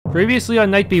Previously on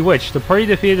Night Bewitched, the party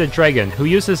defeated a dragon, who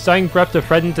used his dying breath to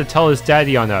threaten to tell his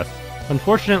daddy on us.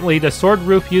 Unfortunately, the sword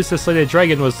Ruth used to slay the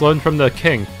dragon was loaned from the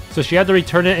king, so she had to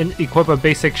return it and equip a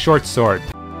basic short sword.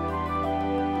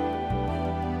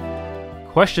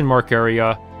 Question mark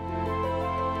area.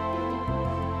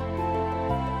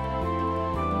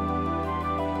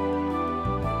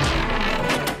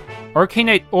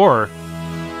 Arcanite ore.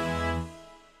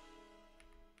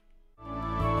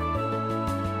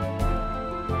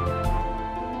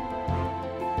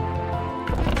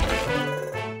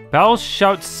 Battle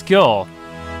shout skill.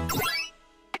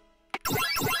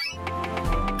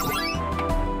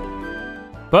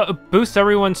 But boost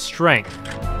everyone's strength.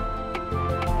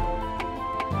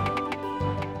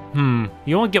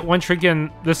 You only get one trinket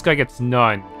and this guy gets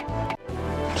none.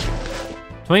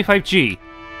 25G.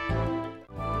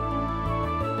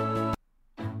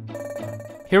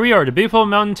 Here we are, the beautiful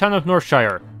mountain town of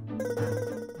Northshire.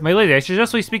 My lady, I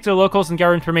suggest we speak to the locals and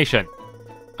gather information.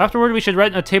 Afterward, we should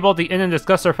rent a table at the inn and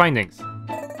discuss our findings.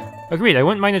 Agreed, I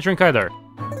wouldn't mind a drink either.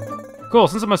 Cool,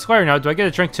 since I'm a squire now, do I get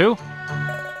a drink too?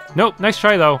 Nope, nice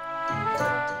try though.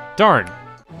 Darn.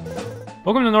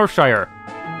 Welcome to Northshire.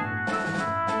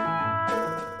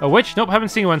 A witch? Nope, haven't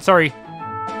seen one, sorry.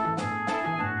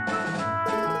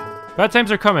 Bad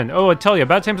times are coming. Oh, I tell ya,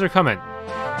 bad times are coming.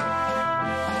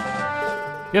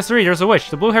 Yes, sir, there's a witch.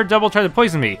 The blue-haired devil tried to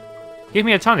poison me. Gave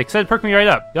me a tonic, said it perked me right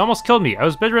up. It almost killed me. I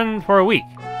was bedridden for a week.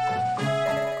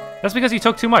 That's because you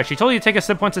took too much. He told you to take a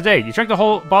sip once a day. You drank the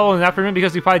whole bottle in an afternoon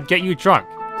because he thought it'd get you drunk.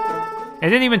 And I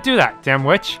didn't even do that, damn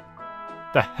witch.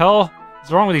 The hell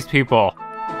is wrong with these people?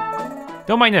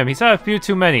 Don't mind him, he's had a few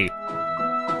too many.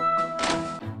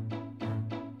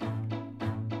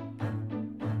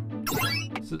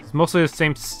 It's mostly the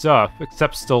same stuff,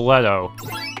 except stiletto.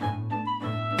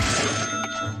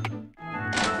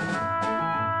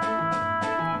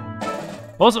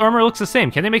 Well, his armor looks the same.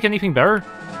 Can they make anything better?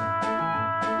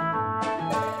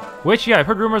 Which, yeah, I've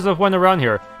heard rumors of one around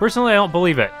here. Personally, I don't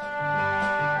believe it.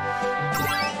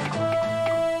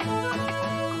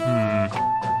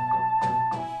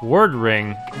 Word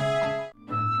ring.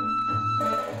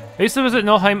 I used to visit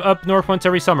Nilheim up north once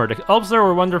every summer. The elves there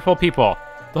were wonderful people.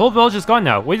 The whole village is gone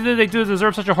now. What did they do to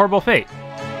deserve such a horrible fate?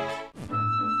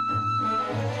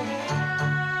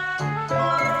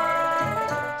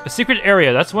 A secret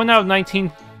area. That's 1 out of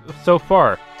 19 so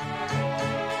far.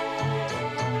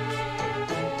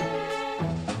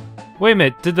 Wait a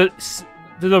minute. Did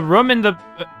the room in the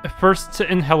first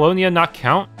in Halonian not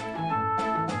count?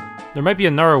 There might be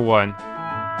another one.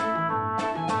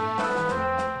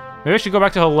 Maybe I should go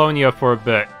back to Halonian for a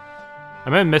bit. I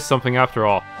might have missed something after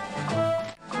all.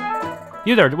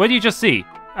 You there, what did you just see?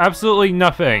 Absolutely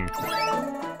nothing.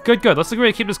 Good, good. Let's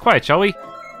agree to keep this quiet, shall we?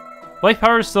 Life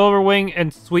powers, silver wing,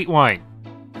 and sweet wine.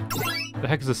 The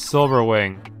heck is a silver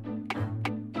wing?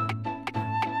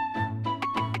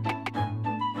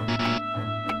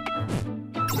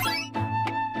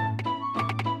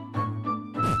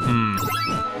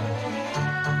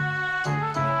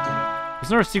 Isn't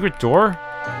there a secret door?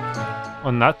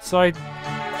 On that side?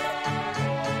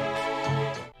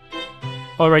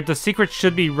 Alright, the secret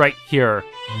should be right here.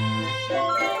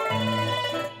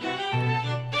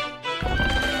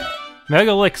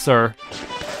 Mega Elixir.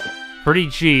 Pretty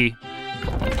G.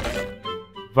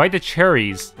 Vita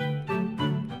Cherries.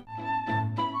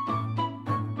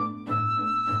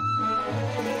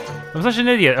 I'm such an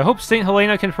idiot. I hope Saint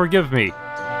Helena can forgive me.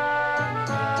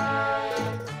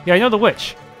 Yeah, I know the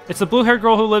witch. It's the blue-haired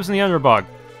girl who lives in the UNDERBOG.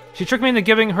 She tricked me into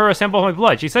giving her a sample of my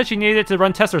blood. She said she needed it to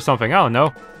run tests or something. I don't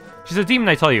know. She's a demon,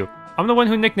 I tell you. I'm the one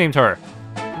who nicknamed her.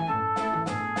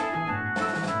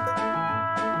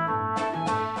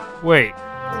 Wait.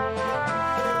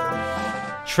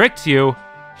 Tricked you?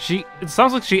 It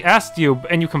sounds like she asked you,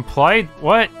 and you complied?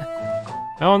 What?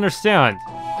 I don't understand.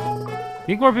 You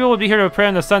think more people would be here to pray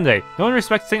on a Sunday? No one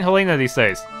respects St. Helena these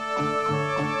days.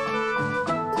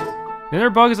 The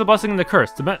UNDERBOG is a blessing and a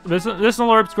curse. The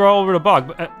medicinal herbs grow all over the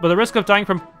bog, but the risk of dying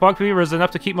from bog fever is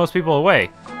enough to keep most people away.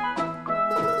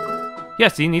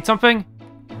 Yes, do you need something?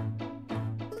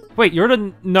 Wait, you're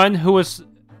the nun who was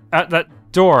at that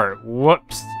door.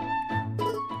 Whoops.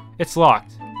 It's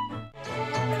locked.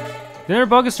 The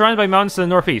UNDERBOG is surrounded by mountains to the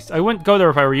northeast. I wouldn't go there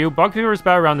if I were you. Bog fever is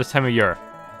bad around this time of year.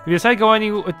 If you decide to go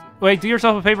anyway, do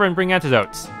yourself a favor and bring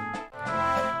antidotes.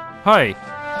 Hi.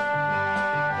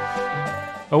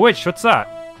 A witch, what's that?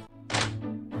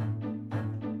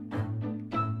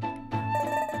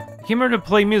 I came here to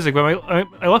play music, but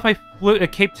I left my flute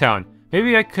at Cape Town.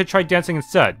 Maybe I could try dancing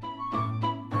instead.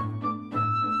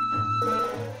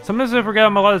 Sometimes I forget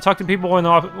I'm allowed to talk to people when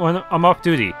I'm off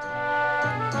duty.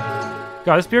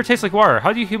 God, this beer tastes like water.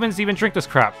 How do you humans even drink this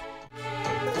crap?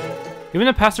 Even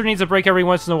a pastor needs a break every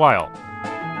once in a while.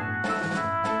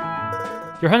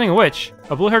 You're hunting a witch.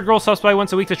 A blue-haired girl stops by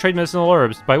once a week to trade medicinal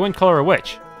herbs, but I wouldn't call her a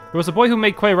witch. There was a boy who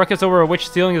made quite a ruckus over a witch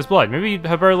stealing his blood. Maybe you'd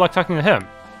have better luck talking to him.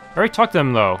 I already talked to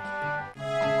him, though.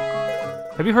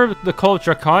 Have you heard of the cult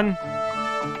of Drakon?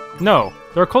 No.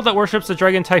 They're a cult that worships the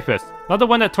dragon Typhus. Not the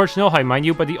one that torched Nilheim, mind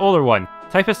you, but the older one.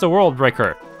 Typhus the World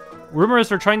Breaker. Rumor is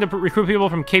they're trying to recruit people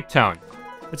from Cape Town.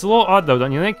 It's a little odd, though,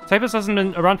 don't you think? Typhus hasn't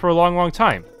been around for a long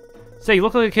time. Say, you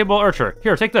look like a capable archer.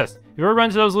 Here, take this. If you ever run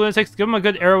into those lunatics, give them a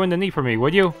good arrow in the knee for me,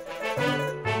 would you?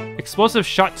 Explosive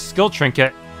shot skill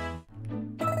trinket.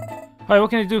 Hi, what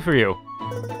can I do for you?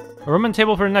 A room and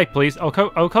table for the night, please. I'll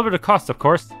cover the cost, of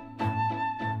course.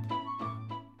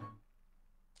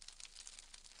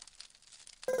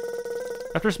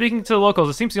 After speaking to the locals,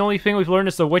 it seems the only thing we've learned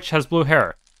is the witch has blue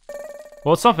hair.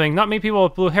 Well, it's something. Not many people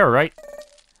with blue hair, right?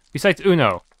 Besides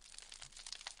Uno.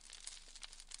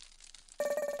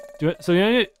 So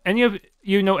any of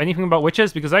you know anything about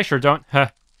witches? Because I sure don't. Heh.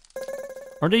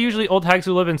 Aren't they usually old hags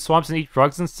who live in swamps and eat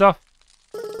frogs and stuff?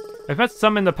 I've met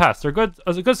some in the past. They're good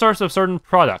as a good source of certain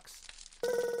products.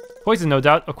 Poison, no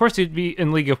doubt. Of course you'd be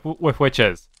in league with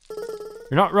witches.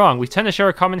 You're not wrong. We tend to share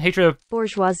a common hatred of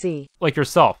bourgeoisie. Like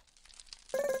yourself.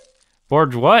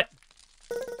 What?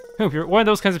 You're one of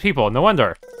those kinds of people. No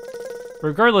wonder.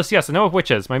 Regardless, yes, I know of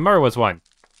witches. My mother was one.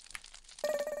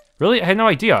 Really? I had no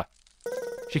idea.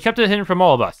 She kept it hidden from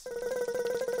all of us.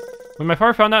 When my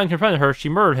father found out and confronted her, she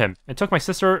murdered him, and took my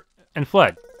sister and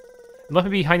fled. And left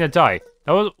me behind to die.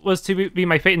 That was to be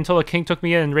my fate until the king took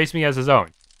me in and raised me as his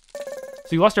own.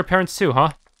 So you lost your parents too,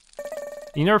 huh?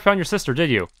 You never found your sister, did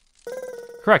you?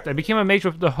 Correct, I became a mage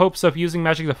with the hopes of using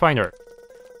magic to find her.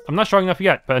 I'm not strong enough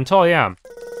yet, but until I am,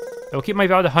 I will keep my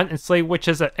vow to hunt and slay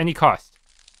witches at any cost.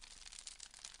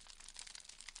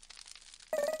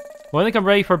 Well, I think I'm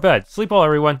ready for bed. Sleep well,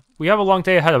 everyone. We have a long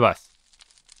day ahead of us.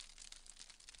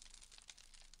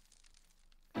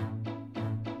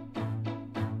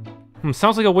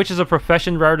 Sounds like a witch is a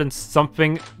profession rather than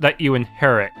something that you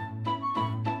inherit.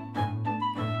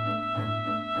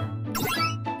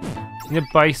 Need to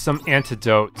buy some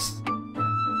antidotes.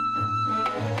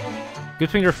 Good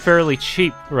thing they're fairly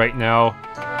cheap right now.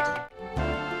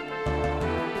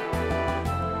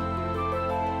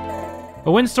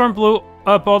 A windstorm blew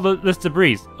up all this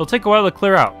debris. It'll take a while to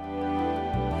clear out.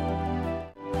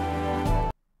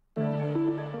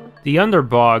 The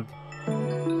Underbog.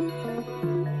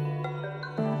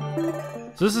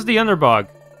 So this is the Underbog.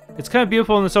 It's kind of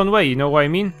beautiful in its own way, you know what I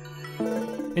mean?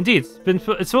 Indeed,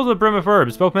 it's filled to the brim of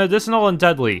herbs, both medicinal and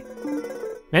deadly.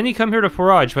 Many come here to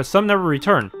forage, but some never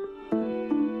return.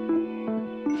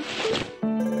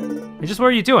 And just what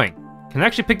are you doing? Can I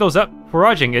actually pick those up?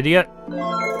 Foraging, idiot.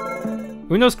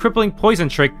 Uno's crippling poison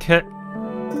trick kit.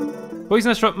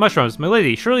 Poisonous mushrooms. My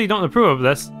lady, surely you don't approve of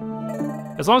this.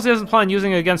 As long as he doesn't plan on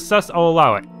using it against us, I'll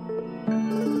allow it.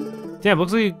 Damn,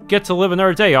 looks like you get to live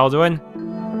another day, Alduin.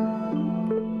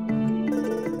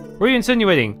 What are you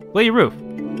insinuating? Lady Ruth.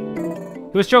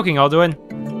 He was joking, Alduin.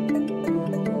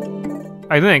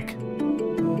 I think.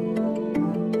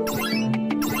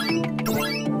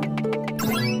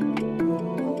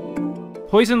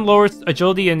 Poison lowers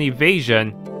agility and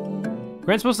evasion.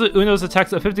 Grants most of Uno's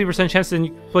attacks a 50% chance to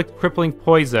inflict crippling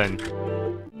poison.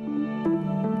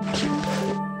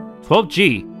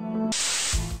 12G.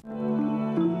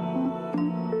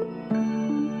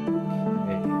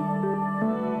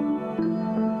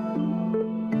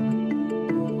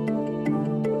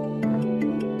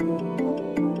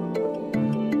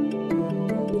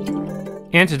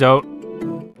 Antidote.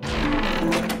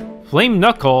 Flame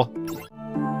Knuckle.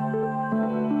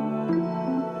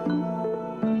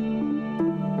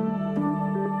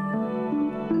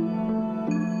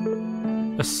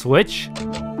 A switch?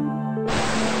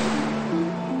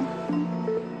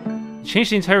 Change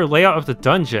the entire layout of the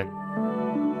dungeon.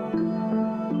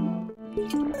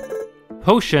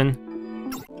 Potion.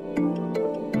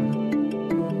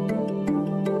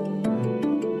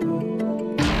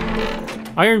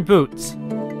 Iron boots.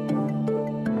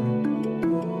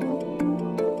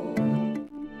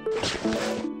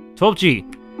 $12G.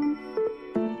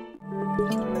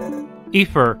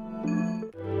 Ether.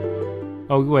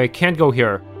 Oh wait, I can't go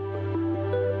here.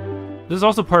 This is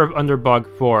also part of Underbog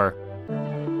 4.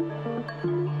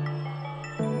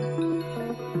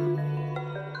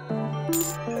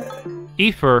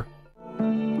 Ether.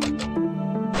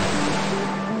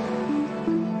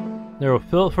 There, we'll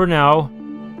fill it for now.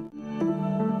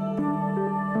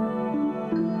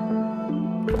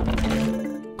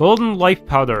 Golden Life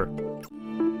Powder.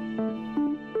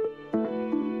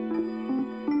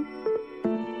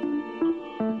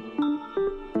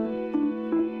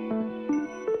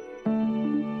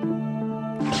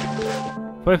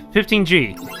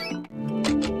 15G.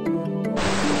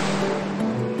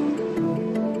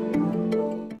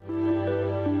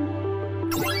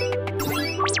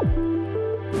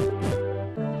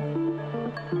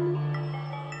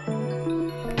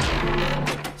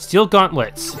 Steel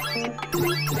gauntlets.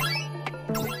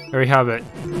 There we have it.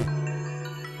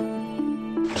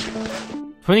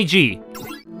 20G.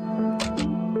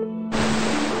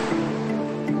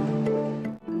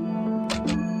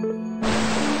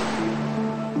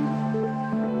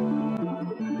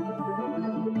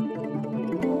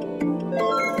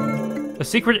 A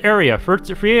secret area.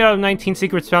 3 out of 19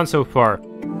 secrets found so far.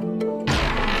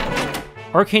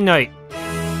 Arcane Knight.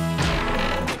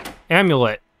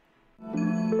 Amulet.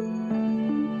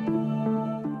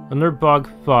 UNDERBOG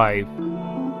 5.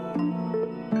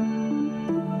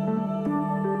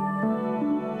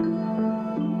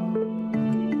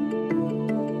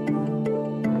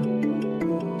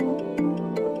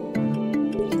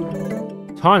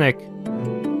 Tonic.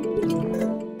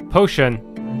 Potion.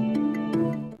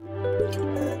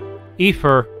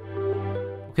 Ether.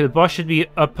 Okay, the boss should be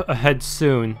up ahead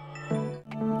soon.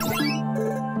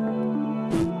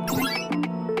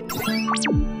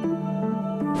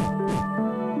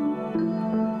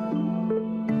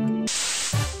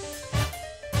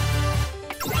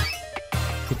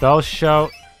 Battle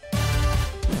Shout.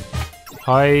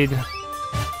 Hide.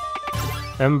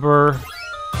 Ember.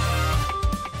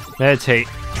 Meditate.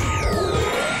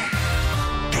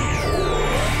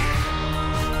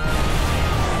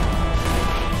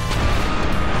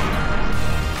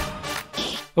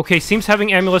 Okay, seems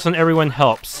having amulets on everyone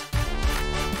helps.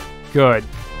 Good.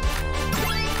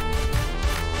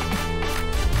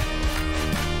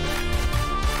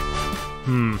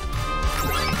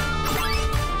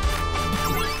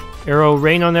 Arrow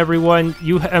rain on everyone.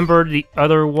 You Ember the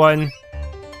other one.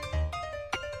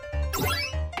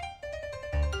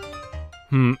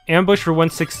 Ambush for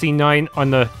 169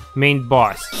 on the main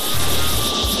boss.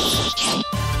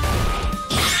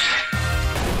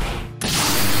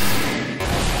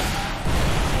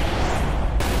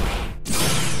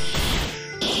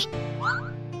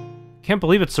 Can't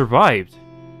believe it survived.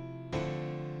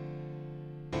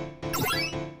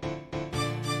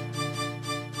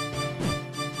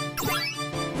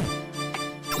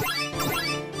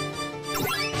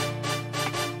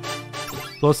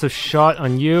 Explosive shot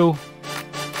on you.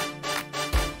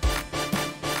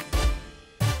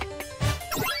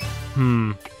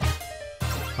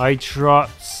 Eye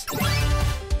drops.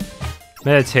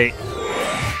 Meditate.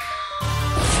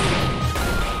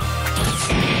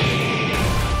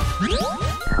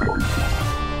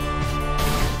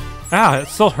 Ah, it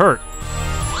still hurt.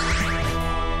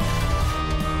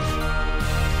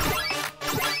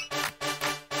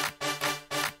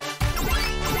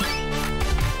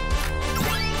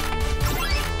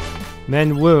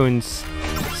 Men wounds.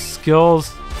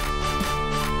 Skills.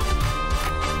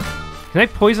 Can I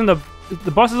poison the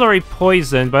boss is already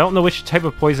poisoned, but I don't know which type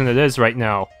of poison it is right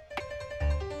now.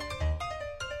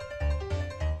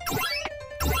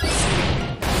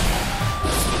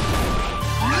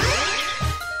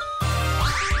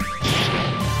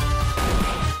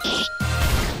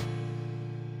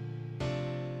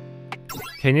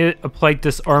 Okay, I need to apply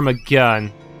disarm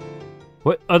again.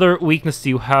 What other weakness do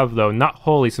you have, though? Not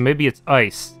holy, so maybe it's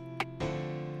ice.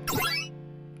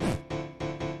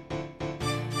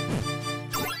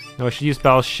 No, I should use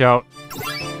Battle Shout.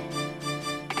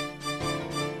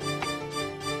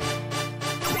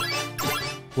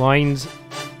 Lines.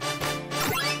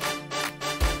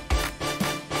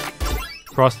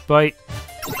 Frostbite.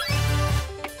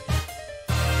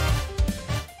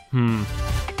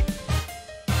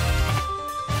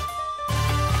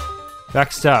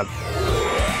 Backstab.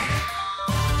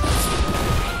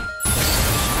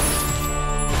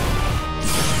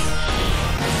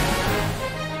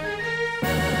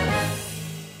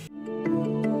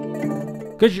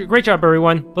 Great job,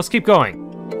 everyone. Let's keep going.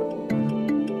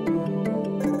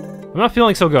 I'm not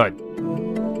feeling so good.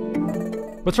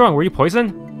 What's wrong? Were you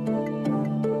poisoned?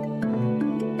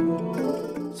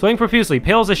 Sweating profusely,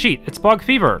 pale as a sheet. It's bog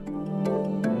fever.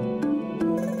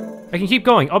 I can keep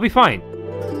going. I'll be fine.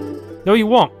 No, you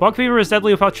won't. Bog fever is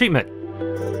deadly without treatment.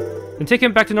 Then take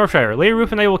him back to Northshire. Lady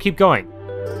Ruth and I will keep going.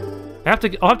 I'll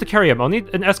have to carry him. I'll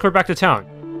need an escort back to town.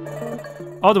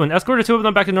 Alduin, escort the two of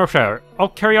them back to Northshire. I'll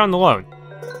carry on alone.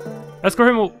 Escort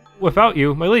him without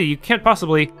you. My lady, you can't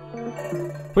possibly...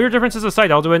 Put your differences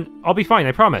aside, Alduin. I'll be fine,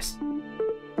 I promise.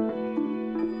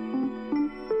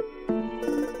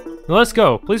 Now let's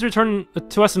go. Please return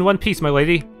to us in one piece, my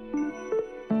lady.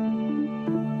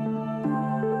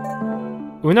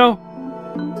 Uno?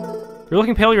 You're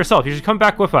looking pale yourself. You should come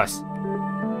back with us.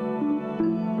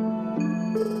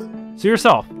 Suit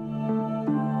yourself.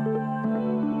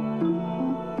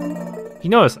 You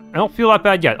notice, I don't feel that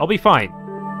bad yet. I'll be fine.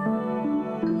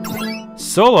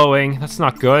 Soloing? That's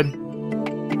not good.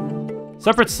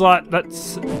 Separate slot.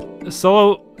 That's...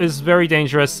 Solo is very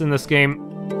dangerous in this game.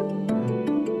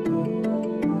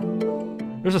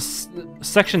 There's a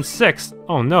section 6.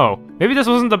 Oh no. Maybe this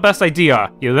wasn't the best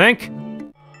idea. You think?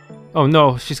 Oh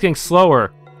no, she's getting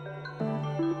slower.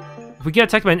 If we get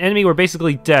attacked by an enemy, we're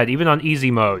basically dead, even on easy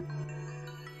mode.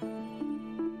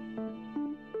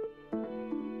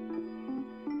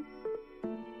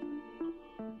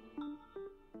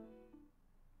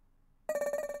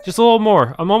 Just a little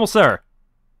more. I'm almost there.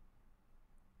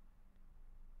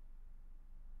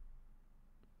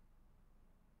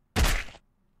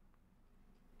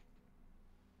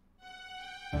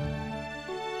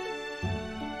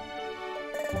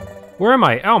 Where am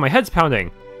I? Ow, my head's pounding.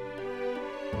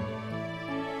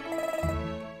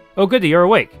 Oh goody, you're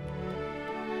awake.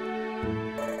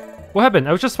 What happened?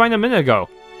 I was just fine a minute ago.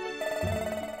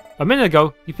 A minute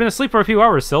ago? You've been asleep for a few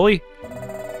hours, silly.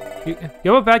 You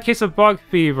have a bad case of bog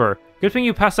fever. Good thing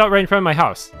you passed out right in front of my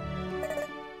house.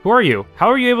 Who are you? How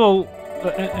are you able...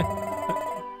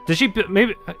 did she...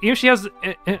 maybe... even if she has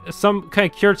some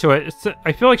kind of cure to it,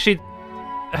 I feel like she...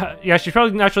 yeah, she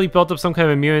probably naturally built up some kind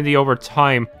of immunity over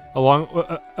time, along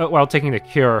while taking the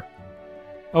cure.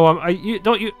 Oh, I usually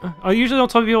don't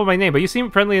tell people my name, but you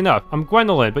seem friendly enough. I'm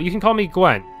Gwendolyn, but you can call me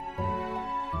Gwen.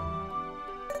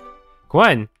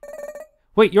 Gwen?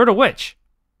 Wait, you're the witch.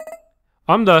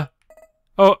 I'm the...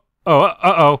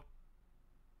 uh-oh.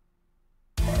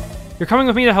 You're coming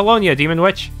with me to Halonian, Demon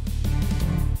Witch.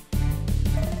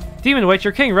 Demon Witch,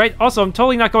 you're king, right? Also, I'm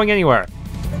totally not going anywhere.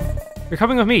 You're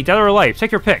coming with me, dead or alive.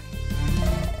 Take your pick.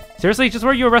 Seriously? Just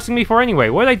what are you arresting me for anyway?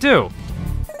 What did I do?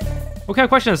 What kind of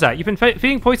question is that? You've been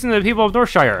feeding poison to the people of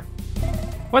Northshire.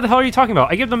 What the hell are you talking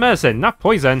about? I gave them medicine, not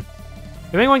poison.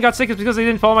 If anyone got sick, it's because they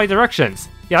didn't follow my directions.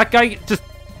 Yeah, that guy just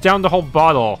downed the whole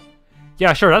bottle.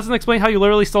 Yeah, sure, that doesn't explain how you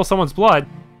literally stole someone's blood.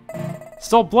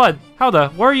 Stole blood? How the...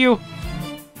 where are you?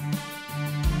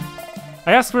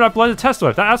 I asked for that blood to test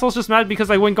with. That asshole's just mad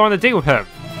because I wouldn't go on a date with him.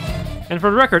 And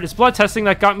for the record, it's blood testing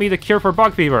that got me the cure for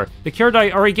bog fever. The cure that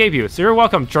I already gave you, so you're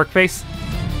welcome, jerkface.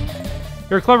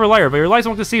 You're a clever liar, but your lies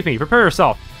won't deceive me. Prepare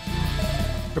yourself.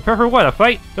 Prepare for what? A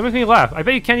fight? Don't make me laugh. I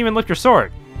bet you can't even lift your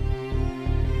sword.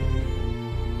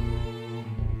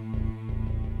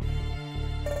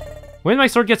 When did my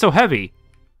sword get so heavy?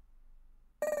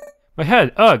 My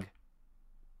head, ugh.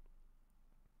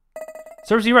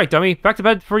 Serves you right, dummy. Back to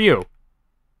bed for you.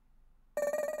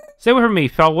 Stay away from me,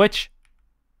 foul witch.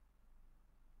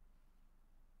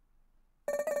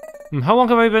 How long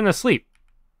have I been asleep?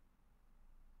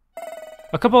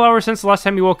 A couple hours since the last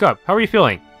time you woke up. How are you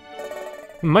feeling?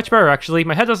 Much better, actually.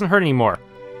 My head doesn't hurt anymore.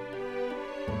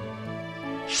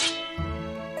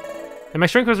 And my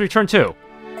strength has returned too.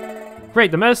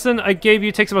 Great, the medicine I gave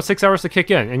you takes about 6 hours to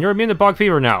kick in, and you're immune to bog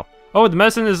fever now. Oh, the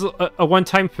medicine is a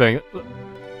one-time thing.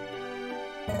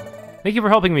 Thank you for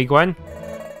helping me, Gwen.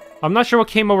 I'm not sure what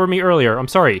came over me earlier. I'm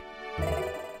sorry.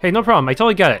 Hey, no problem. I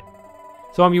totally get it.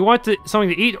 So, you want something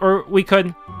to eat, or we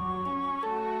could...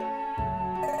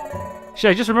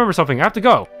 Shit, I just remembered something. I have to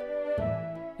go.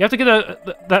 You have to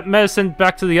get that medicine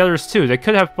back to the others, too. They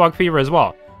could have bog fever as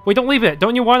well. Wait, don't leave it.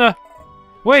 Don't you wanna...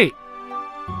 Wait!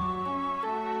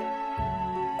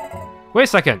 Wait a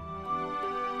second.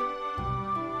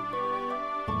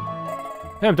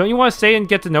 Damn, don't you want to stay and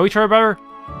get to know each other better?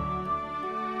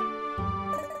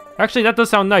 Actually, that does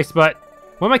sound nice, but...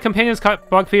 one of my companions caught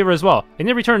bog fever as well. I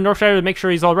need to return to Northshire to make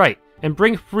sure he's alright. And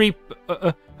bring free...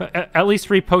 at least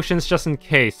 3 potions just in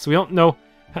case. We don't know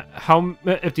how...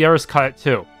 if the others caught it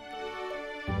too.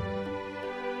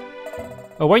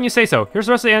 Oh, why didn't you say so? Here's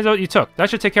the rest of the antidote you took. That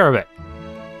should take care of it.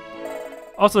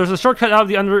 Also, there's a shortcut out of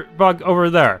the Underbog over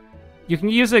there. You can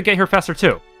use it to get here faster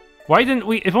too. Why didn't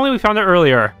we... if only we found it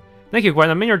earlier. Thank you, Gwen.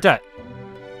 I'm in your debt.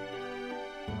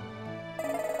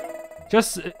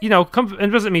 Just, you know, come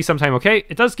and visit me sometime, okay?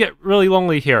 It does get really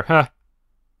lonely here, huh?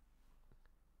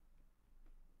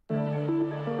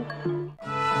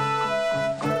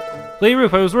 Lady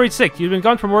Ruth, I was worried sick. You'd been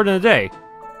gone for more than a day.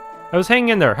 I was hanging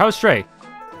in there. How's Stray?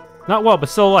 Not well, but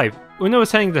still alive. Uno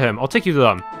is heading to him. I'll take you to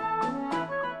them.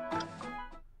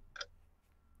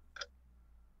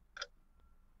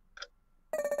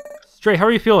 Stray, how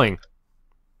are you feeling?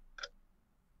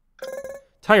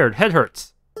 Tired. Head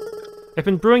hurts. I've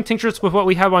been brewing tinctures with what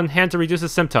we have on hand to reduce the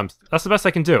symptoms. That's the best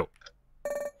I can do.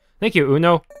 Thank you,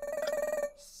 Uno.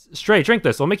 Stray, drink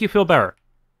this. It'll make you feel better.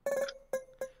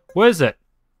 What is it?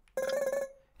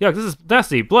 Yuck, this is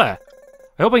nasty. Bleh.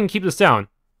 I hope I can keep this down.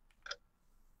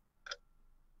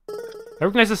 I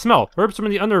recognize the smell. Herbs from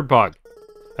the Underbog.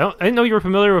 I didn't know you were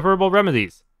familiar with herbal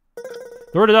remedies.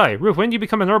 Nor did I. Ruth, when did you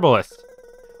become an herbalist?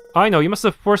 I know, you must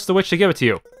have forced the witch to give it to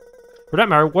you. For that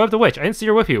matter, what of the witch? I didn't see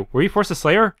her with you. Were you forced to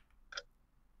slay her?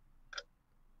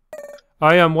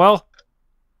 Well...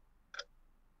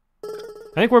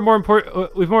 I think we've more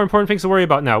important things to worry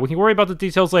about now. We can worry about the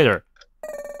details later.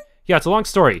 Yeah, it's a long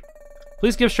story.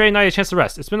 Please give Stray and I a chance to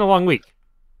rest. It's been a long week.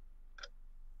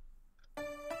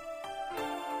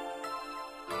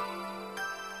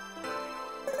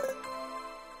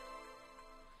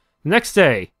 Next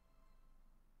day.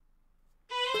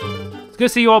 It's good to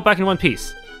see you all back in one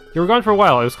piece. You were gone for a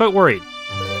while. I was quite worried.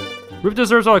 Ruth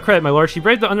deserves all the credit, my lord. She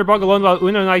braved the Underbog alone while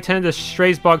Una and I tended to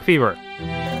Stray's bog fever.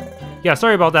 Yeah,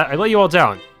 sorry about that. I let you all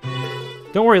down.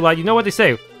 Don't worry, lad. You know what they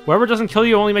say. Whatever doesn't kill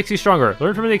you only makes you stronger.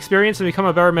 Learn from the experience and become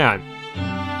a better man.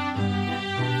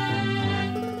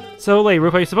 So,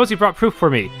 Ruth, I suppose you brought proof for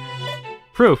me.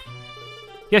 Proof?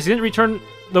 Yes, you didn't return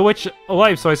the witch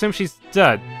alive, so I assume she's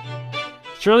dead.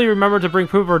 Surely you remember to bring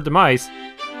proof of her demise.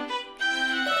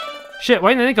 Shit,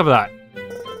 why didn't I think of that?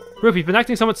 Ruth, you've been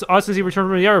acting somewhat odd since you returned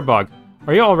from the Underbog.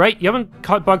 Are you alright? You haven't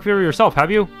caught bog fever yourself, have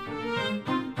you?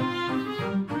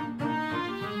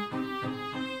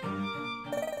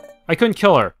 I couldn't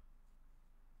kill her.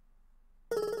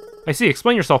 I see.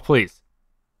 Explain yourself, please.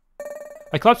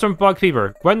 I collapsed from bog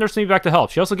fever. Gwen nursed me back to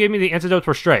health. She also gave me the antidote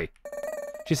for Stray.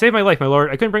 She saved my life, my lord.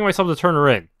 I couldn't bring myself to turn her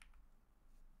in.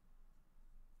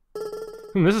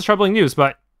 This is troubling news,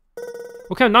 but...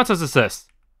 What kind of nonsense is this?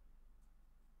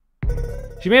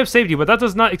 She may have saved you, but that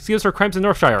does not excuse her crimes in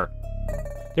Northshire.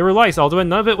 They were lies, Alduin.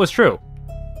 None of it was true.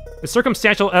 It's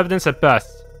circumstantial evidence at best.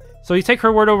 So you take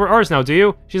her word over ours now, do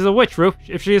you? She's a witch, Ruth.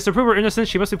 If she is to prove her innocence,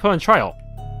 she must be put on trial.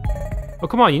 Oh,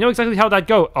 come on. You know exactly how that'd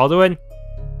go, Alduin.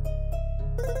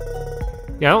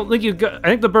 Yeah, I don't think I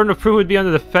think the burden of proof would be on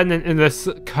the defendant in this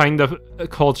kind of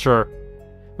culture.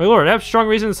 My lord, I have strong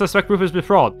reason to suspect Ruth is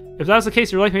betrothed. If that is the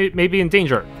case, your life may be in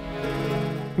danger.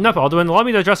 Enough, Alduin. Allow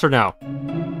me to address her now.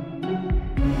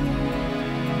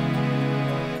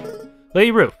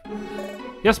 Lady Ruth.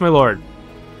 Yes, my lord.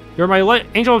 You are my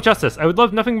angel of justice. I would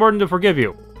love nothing more than to forgive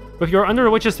you. But if you are under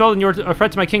a witch's spell, then you are a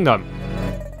threat to my kingdom.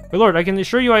 My lord, I can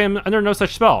assure you I am under no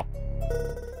such spell.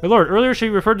 My lord, earlier she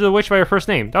referred to the witch by her first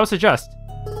name. That was a jest.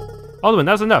 Alduin,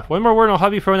 that's enough. One more word and I'll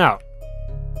have you thrown out.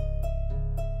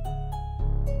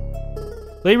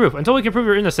 Lady Ruth, until we can prove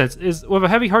your innocence, it is with a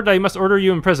heavy heart that I must order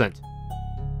you imprisoned.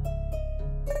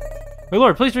 My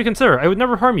lord, please reconsider. I would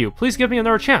never harm you. Please give me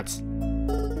another chance.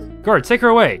 Guards, take her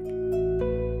away.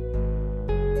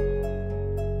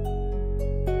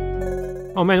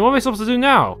 Oh man, what am I supposed to do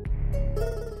now?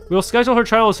 We will schedule her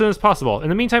trial as soon as possible. In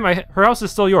the meantime, her house is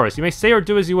still yours. You may stay or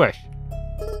do as you wish.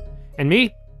 And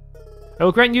me? I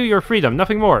will grant you your freedom,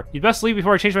 nothing more. You'd best leave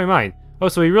before I change my mind. Oh,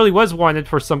 so he really was wanted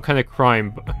for some kind of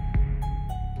crime.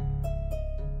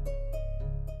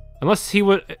 Unless he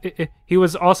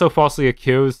was also falsely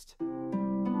accused.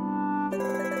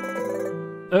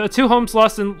 2 homes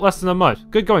lost in less than a month.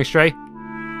 Good going, Stray.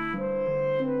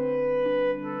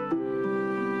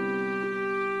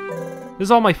 This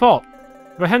is all my fault.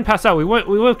 If I hadn't passed out, we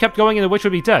would have kept going and the witch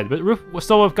would be dead, but Ruth would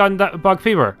still have gotten that bog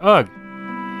fever. Ugh.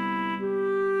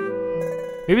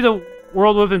 Maybe the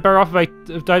world would have been better off if I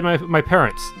died my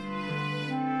parents.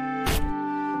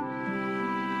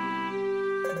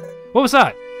 What was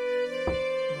that?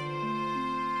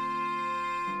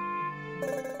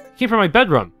 It came from my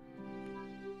bedroom.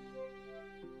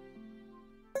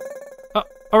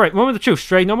 Alright, moment of truth,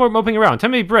 Stray. No more moping around.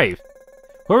 Time to be brave.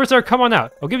 Whoever's there, come on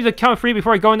out. I'll give you the count of 3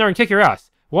 before I go in there and kick your ass.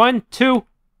 1, 2...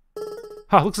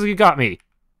 Huh, looks like you got me.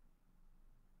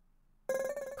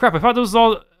 Crap, I thought this was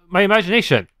all my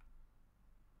imagination.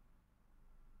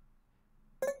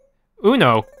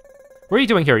 Uno? What are you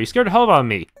doing here? You scared the hell out of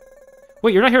me.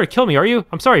 Wait, you're not here to kill me, are you?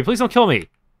 I'm sorry, please don't kill me.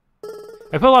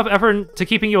 I put a lot of effort into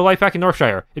keeping you alive back in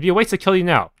Northshire. It'd be a waste to kill you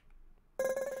now.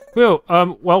 Well,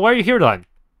 why are you here then?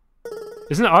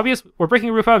 Isn't it obvious? We're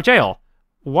breaking Ruth out of jail.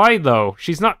 Why, though?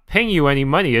 She's not paying you any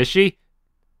money, is she?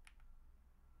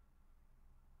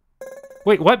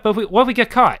 Wait, what? But what if we get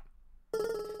caught?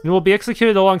 Then we'll be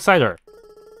executed alongside her.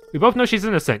 We both know she's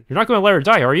innocent. You're not going to let her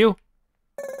die, are you?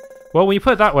 Well, when you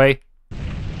put it that way...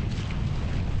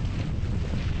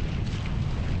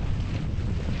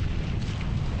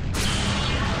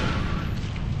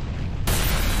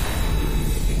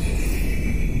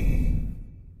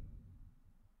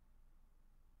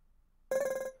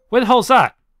 What the hell is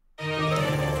that?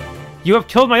 You have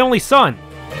killed my only son!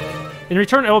 In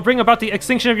return, I will bring about the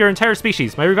extinction of your entire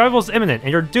species. My revival is imminent,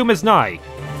 and your doom is nigh.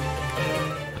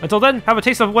 Until then, have a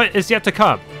taste of what is yet to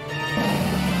come.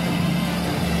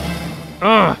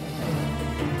 Ugh!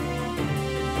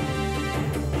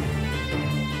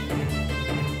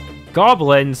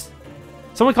 Goblins?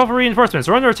 Someone call for reinforcements.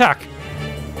 We're under attack.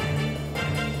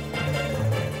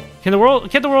 Can't the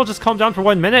world just calm down for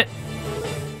 1 minute?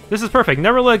 This is perfect.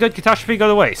 Never let a good catastrophe go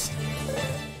to waste.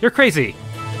 You're crazy.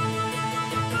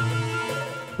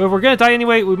 But if we're gonna die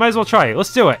anyway, we might as well try it.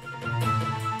 Let's do it.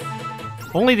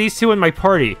 Only these two in my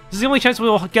party. This is the only chance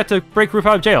we'll get to break Ruth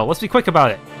out of jail. Let's be quick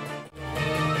about it.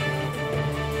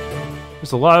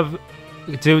 There's a lot of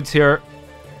dudes here.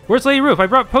 Where's Lady Ruth? I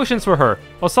brought potions for her.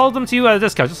 I'll sell them to you at a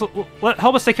discount. Just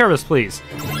help us take care of this, please.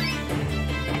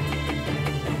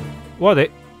 What,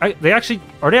 are they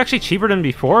actually cheaper than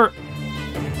before?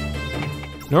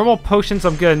 Normal potions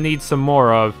I'm gonna need some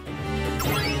more of.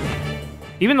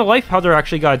 Even the life powder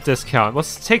actually got a discount.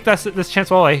 Let's take this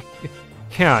chance while I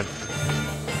can.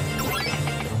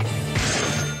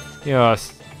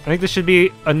 Yes, I think this should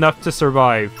be enough to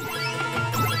survive.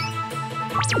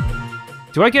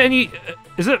 Do I get any...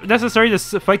 Is it necessary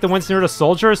to fight the ones near the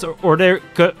soldiers, or are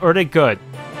they good?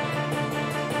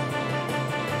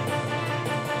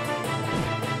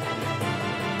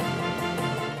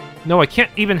 No, I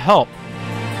can't even help.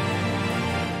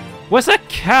 What's that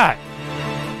cat?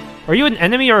 Are you an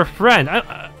enemy or a friend?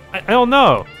 I don't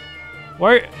know.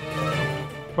 Why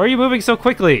are you moving so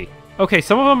quickly? Okay,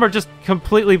 some of them are just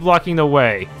completely blocking the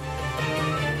way.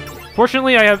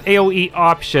 Fortunately, I have AoE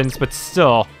options, but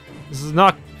still, this is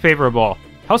not favorable.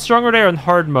 How strong are they on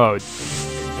hard mode?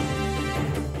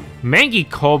 Mangy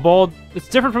Kobold? It's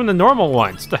different from the normal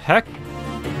ones. What the heck?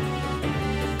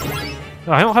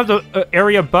 I don't have the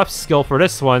area buff skill for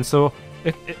this one, so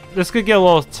this could get a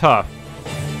little tough.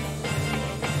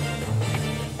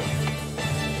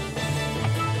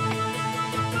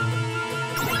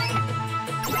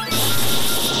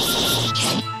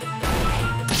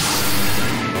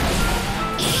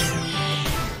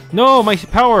 No, my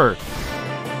power!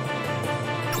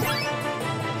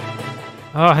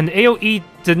 And AoE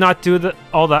did not do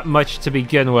all that much to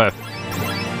begin with.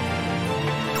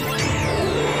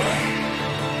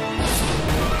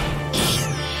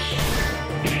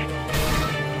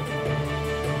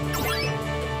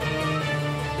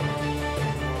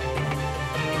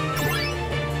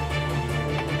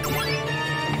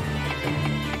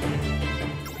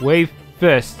 Wave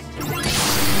Fist.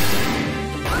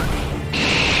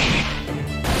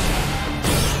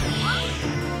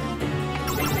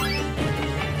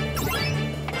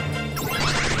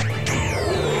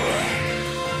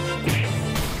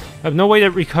 I have no way to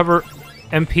recover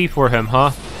MP for him, huh?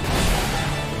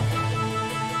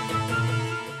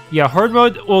 Yeah, hard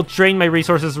mode will drain my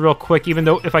resources real quick, even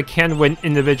though if I can win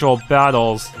individual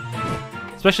battles.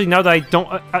 Especially now that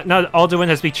now that Alduin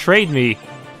has betrayed me.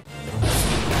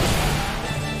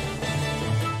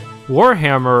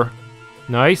 Warhammer.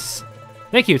 Nice.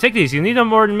 Thank you, take these. You need them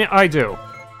more than I do.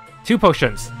 2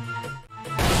 potions.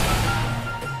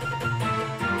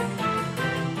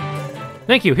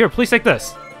 Thank you, here, please take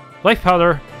this. Life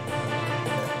powder.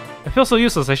 I feel so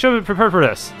useless. I should have been prepared for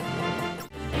this.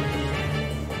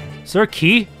 Is there a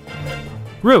key?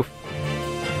 Ruth!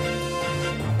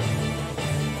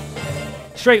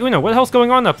 Straight Una, what the hell's going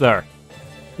on up there?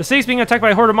 The city's being attacked by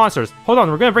a horde of monsters. Hold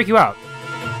on, we're gonna break you out.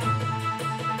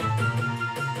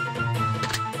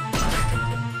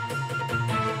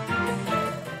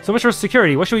 So much for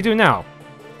security. What should we do now?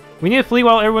 We need to flee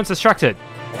while everyone's distracted.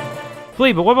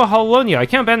 Flee, but what about Halonia? I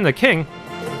can't abandon the king.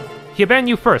 He abandoned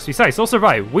you first. Besides, he'll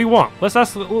survive. We won't.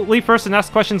 Let's leave first and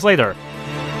ask questions later.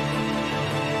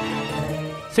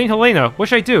 Saint Helena, what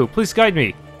should I do? Please guide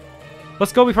me.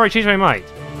 Let's go before I change my mind.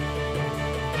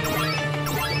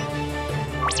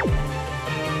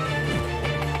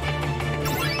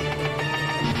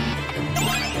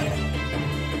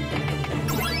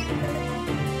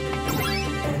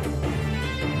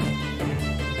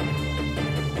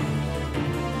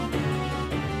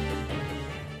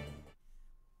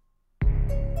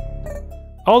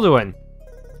 Alduin.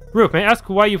 Ruth, may I ask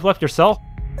why you've left your cell?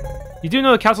 You do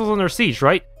know the castle's under siege,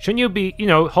 right? Shouldn't you be,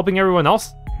 helping everyone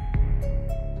else?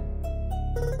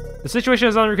 The situation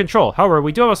is under control. However,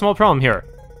 we do have a small problem here.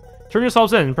 Turn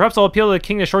yourselves in, and perhaps I'll appeal to the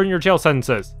king to shorten your jail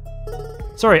sentences.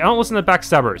 Sorry, I don't listen to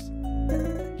backstabbers.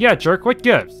 Yeah, jerk, what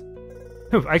gives?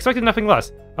 I expected nothing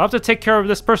less. I'll have to take care of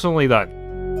this personally then.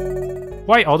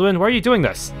 Why, Alduin, why are you doing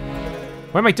this?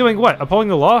 Why am I doing what? Upholding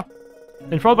the law?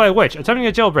 Enthralled by a witch, attempting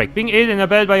a jailbreak, being aided and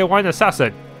abetted by a wine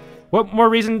assassin. What more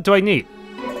reason do I need?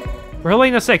 For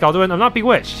Helena's sake, Alduin, I'm not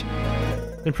bewitched.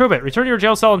 Then prove it. Return to your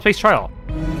jail cell and face trial.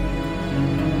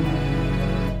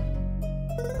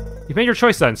 You've made your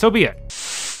choice then, so be it.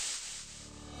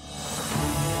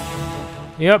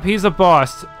 Yep, he's a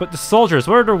boss. But the soldiers,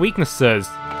 what are their weaknesses?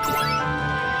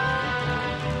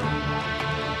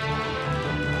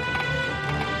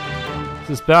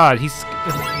 This is bad. He's...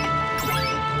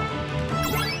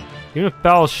 Even if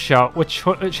Battle Shout, what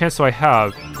chance do I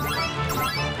have?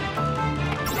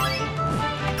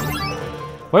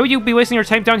 Why would you be wasting your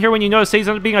time down here when you know the city's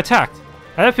not being attacked?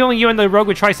 I had a feeling you and the rogue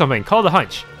would try something. Call it a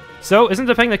hunch. So, isn't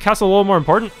defending the castle a little more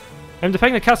important? I'm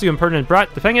defending the castle, you impertinent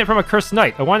brat. Defending it from a cursed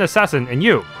knight, a wanted assassin, and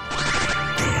you.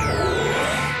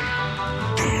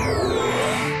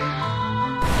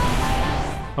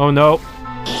 Oh no.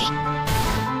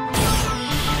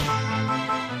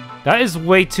 That is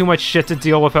way too much shit to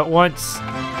deal with at once.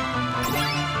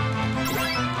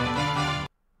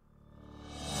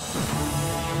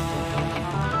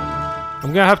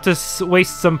 I'm gonna have to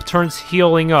waste some turns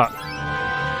healing up.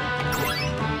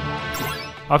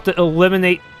 I'll have to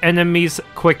eliminate enemies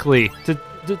quickly to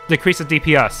decrease the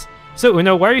DPS. So,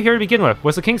 Uno, why are you here to begin with?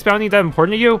 Was the King's bounty that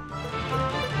important to you?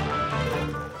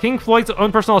 King Floyd's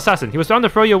own personal assassin. He was bound to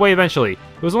throw you away eventually.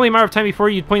 It was only a matter of time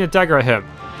before you'd point a dagger at him.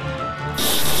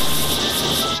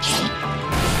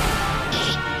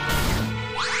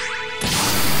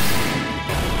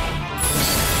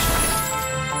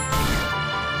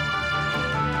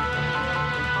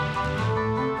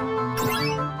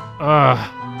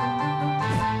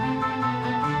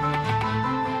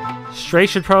 Stray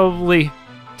should probably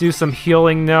do some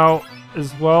healing now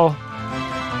as well.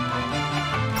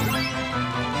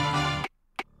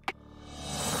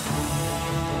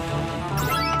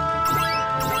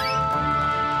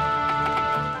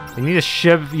 I need to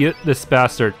shiv this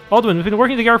bastard. Alduin, we've been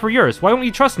working together for years. Why won't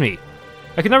you trust me?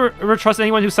 I can never ever trust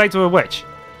anyone who sides with a witch.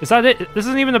 Is that it? This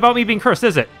isn't even about me being cursed,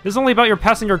 is it? This is only about your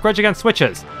passing your grudge against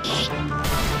witches.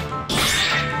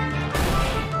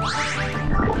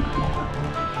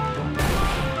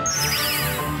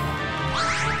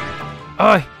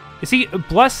 Is he a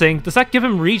blessing? Does that give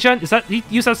him regen? Is that he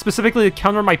use that specifically to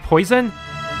counter my poison?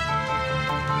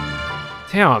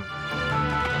 Damn.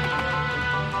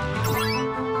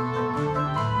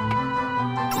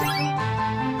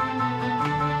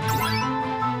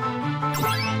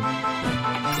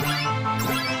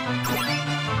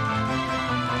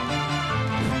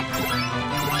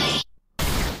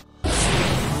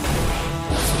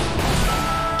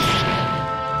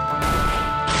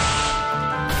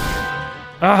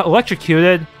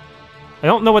 Electrocuted? I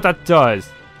don't know what that does.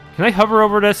 Can I hover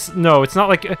over this? No, it's not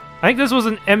like... I think this was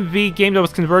an MV game that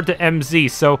was converted to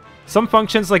MZ, so some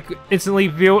functions like instantly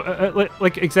view...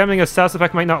 like examining a status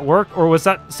effect might not work, or was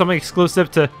that something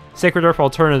exclusive to Sacred Earth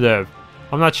Alternative?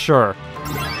 I'm not sure.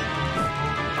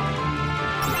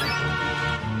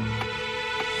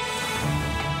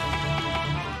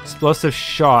 Explosive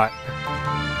shot.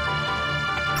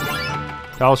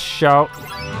 Battle shout.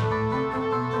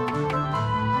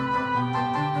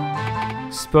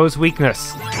 Expose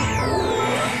weakness.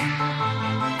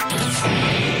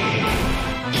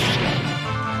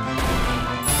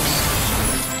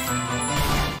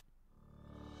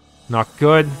 Not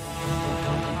good.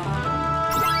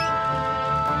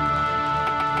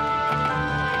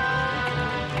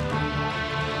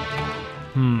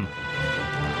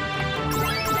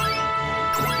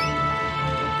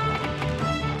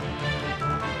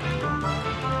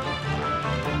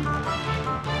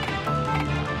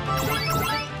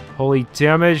 Holy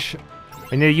damage.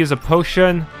 I need to use a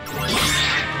potion.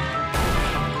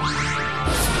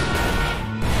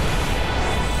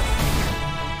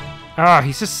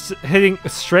 He's just hitting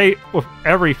straight with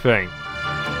everything.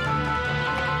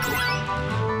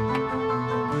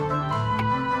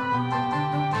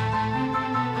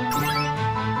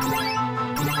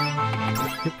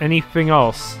 Anything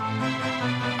else?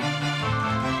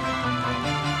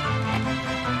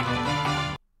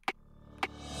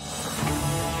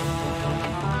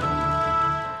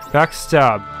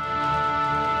 Backstab.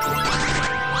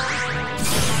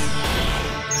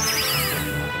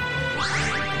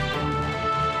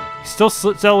 Still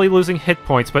steadily losing hit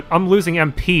points, but I'm losing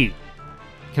MP.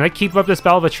 Can I keep up this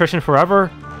battle of attrition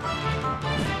forever?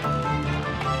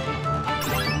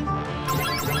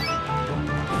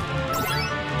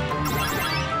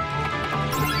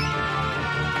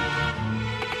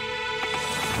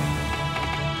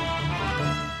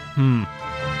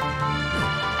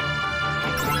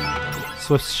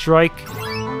 Swift strike.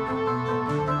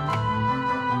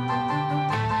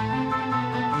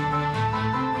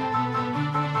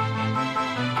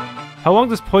 How long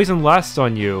does poison last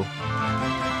on you?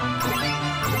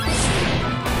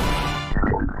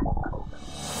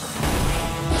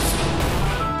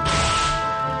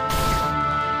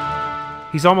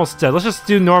 He's almost dead. Let's just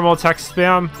do normal attack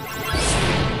spam.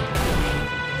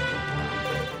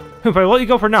 Hoop, I'll let you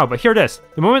go for now, but hear this.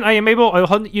 The moment I am able, I'll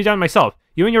hunt you down myself.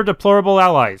 You and your deplorable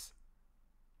allies.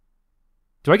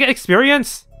 Do I get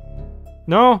experience?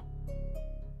 No?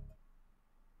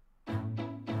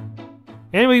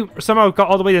 And we somehow got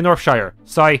all the way to Northshire.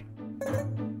 Sigh.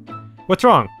 What's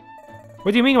wrong?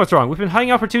 What do you mean what's wrong? We've been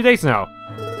hiding out for 2 days now.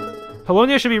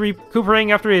 Halonian should be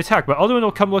recuperating after the attack, but Alduin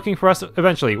will come looking for us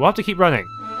eventually. We'll have to keep running.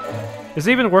 Is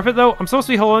it even worth it though? I'm supposed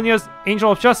to be Halonia's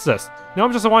angel of justice. Now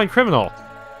I'm just a wanted criminal.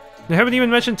 I haven't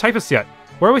even mentioned Typhus yet.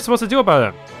 What are we supposed to do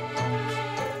about him?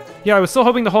 Yeah, I was still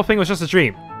hoping the whole thing was just a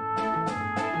dream.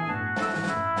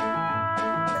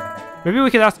 Maybe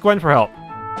we could ask Gwen for help.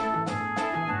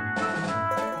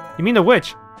 You mean the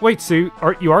witch? Wait, so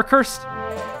you are cursed?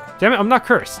 Damn it, I'm not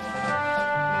cursed.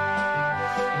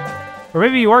 Or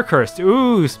maybe you are cursed.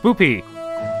 Ooh, spoopy.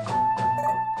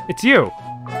 It's you.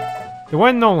 The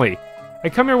one and only. I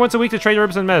come here once a week to trade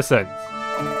herbs and medicines.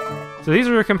 So these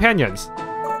are your companions.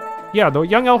 Yeah, the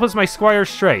young elf is my squire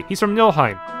Stray. He's from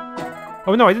Nilheim.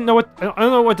 Oh no, I don't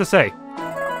know what to say.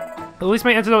 At least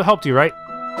my antidote helped you, right?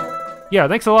 Yeah,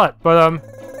 thanks a lot, but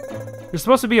you're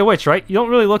supposed to be a witch, right? You don't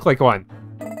really look like one.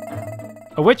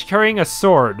 A witch carrying a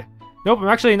sword. Nope, I'm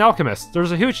actually an alchemist.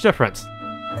 There's a huge difference.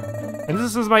 And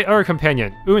this is my other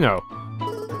companion, Uno.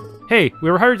 Hey,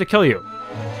 we were hired to kill you.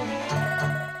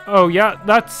 Oh yeah,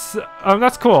 that's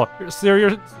cool. So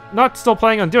you're not still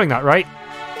planning on doing that, right?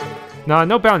 Nah,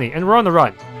 no bounty, and we're on the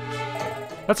run.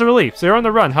 That's a relief. So you're on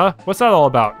the run, huh? What's that all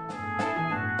about?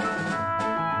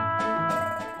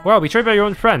 Wow, betrayed by your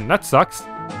own friend. That sucks.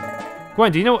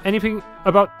 Gwen, do you know anything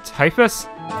about Typhus?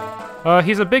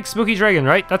 He's a big spooky dragon,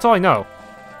 right? That's all I know.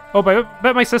 Oh, but I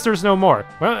bet my sisters know more.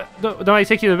 Well, don't I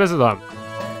take you to visit them?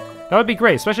 That would be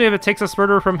great, especially if it takes us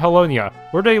further from Halonia.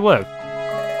 Where do they live?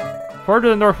 Far to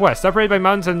the northwest, separated by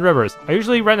mountains and rivers. I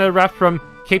usually rent a raft from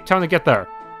Cape Town to get there.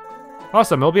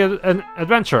 Awesome, it'll be an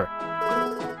adventure.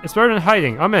 It's better than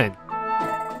hiding. I'm in.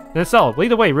 Then Cell,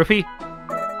 lead the way, Rufy.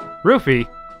 Rufy?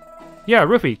 Yeah,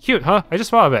 Rufy. Cute, huh? I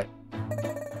just thought of it.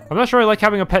 I'm not sure I like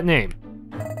having a pet name.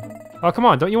 Oh, come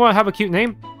on. Don't you want to have a cute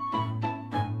name?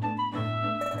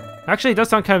 Actually, it does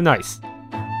sound kind of nice.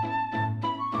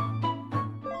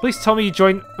 Please tell me you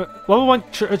joined... level 1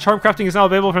 charm crafting is now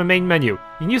available from the main menu. You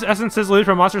can use essences looted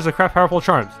from monsters to craft powerful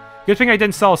charms. Good thing I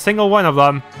didn't sell a single one of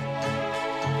them.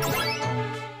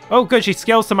 Oh good, she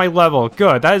scales to my level.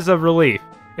 Good, that is a relief.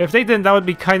 If they didn't, that would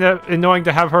be kind of annoying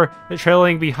to have her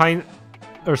trailing behind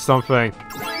or something.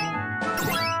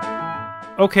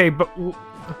 Okay, but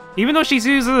even though she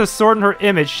uses a sword in her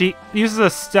image, she uses a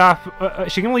staff.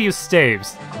 She can only use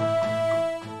staves.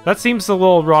 That seems a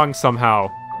little wrong somehow.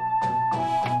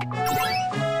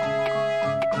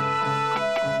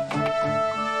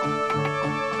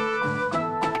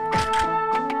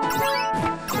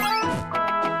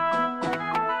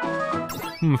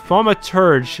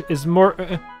 Thaumaturge is more...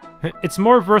 it's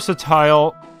more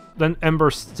versatile than Ember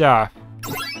Staff,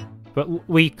 but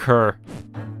weaker.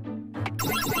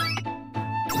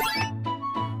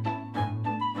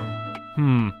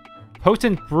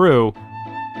 Potent Brew.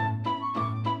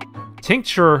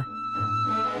 Tincture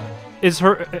is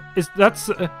her... that's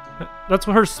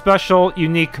her special,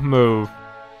 unique move.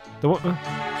 The one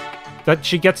that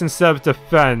she gets instead of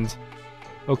Defend.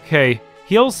 Okay.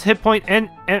 Heals hit point and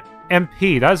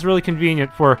MP. That is really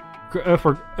convenient for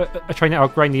trying to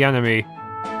outgrind the enemy.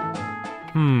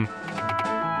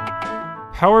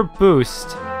 Power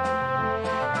Boost.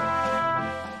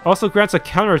 Also grants a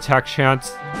counterattack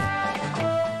chance.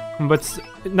 But it's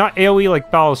not AoE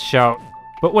like Battle Shout.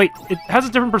 But wait, it has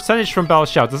a different percentage from Battle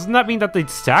Shout. Doesn't that mean that they'd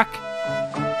stack?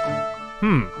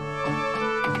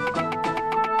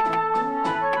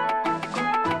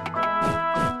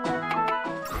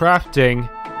 Crafting.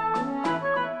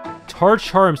 Tar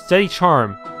Charm, Steady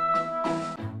Charm.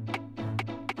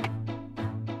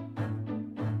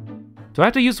 Do I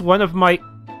have to use one of my...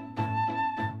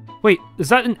 Wait, is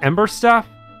that an Ember Staff?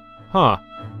 Huh.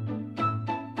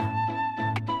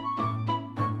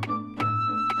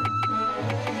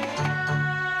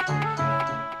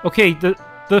 Okay, the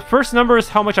first number is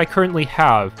how much I currently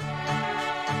have.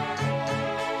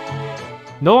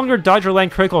 No longer dodge or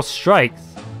land critical strikes.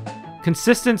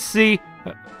 Consistency...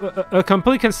 a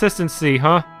complete consistency,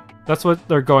 huh? That's what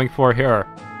they're going for here.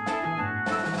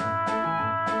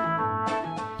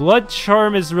 Blood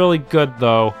Charm is really good,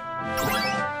 though.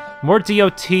 More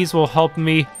DOTs will help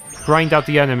me grind out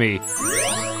the enemy.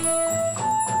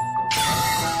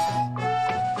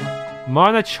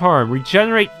 Mana Charm.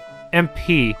 Regenerate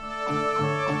MP.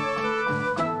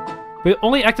 But it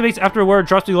only activates after a wearer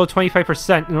drops below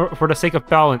 25% for the sake of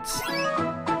balance.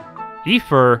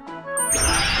 Ether.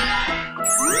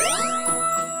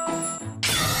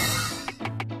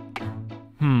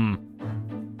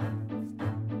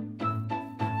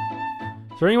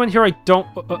 there anyone here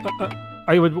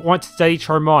I would want Steady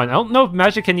Charm on? I don't know if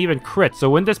magic can even crit, so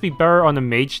wouldn't this be better on the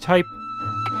mage type?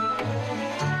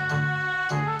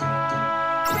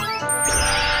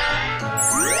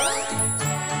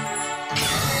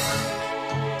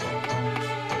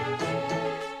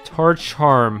 Tar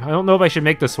Charm. I don't know if I should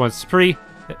make this one. It's pretty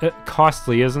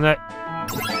costly, isn't it?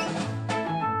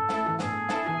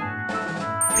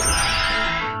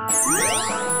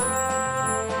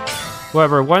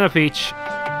 Whatever, one of each.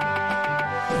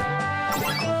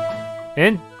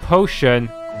 And potion.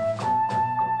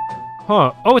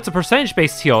 Huh. Oh, it's a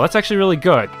percentage-based heal. That's actually really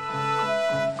good.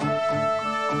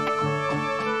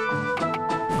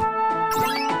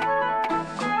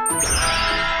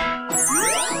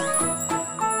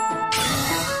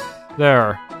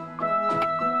 There.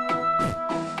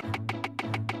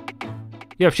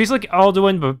 Yeah, she's like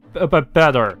Alduin, but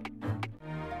better.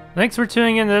 Thanks for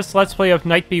tuning in to this Let's Play of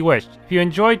Night Bewitched. If you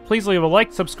enjoyed, please leave a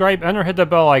like, subscribe, and or hit the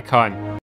bell icon.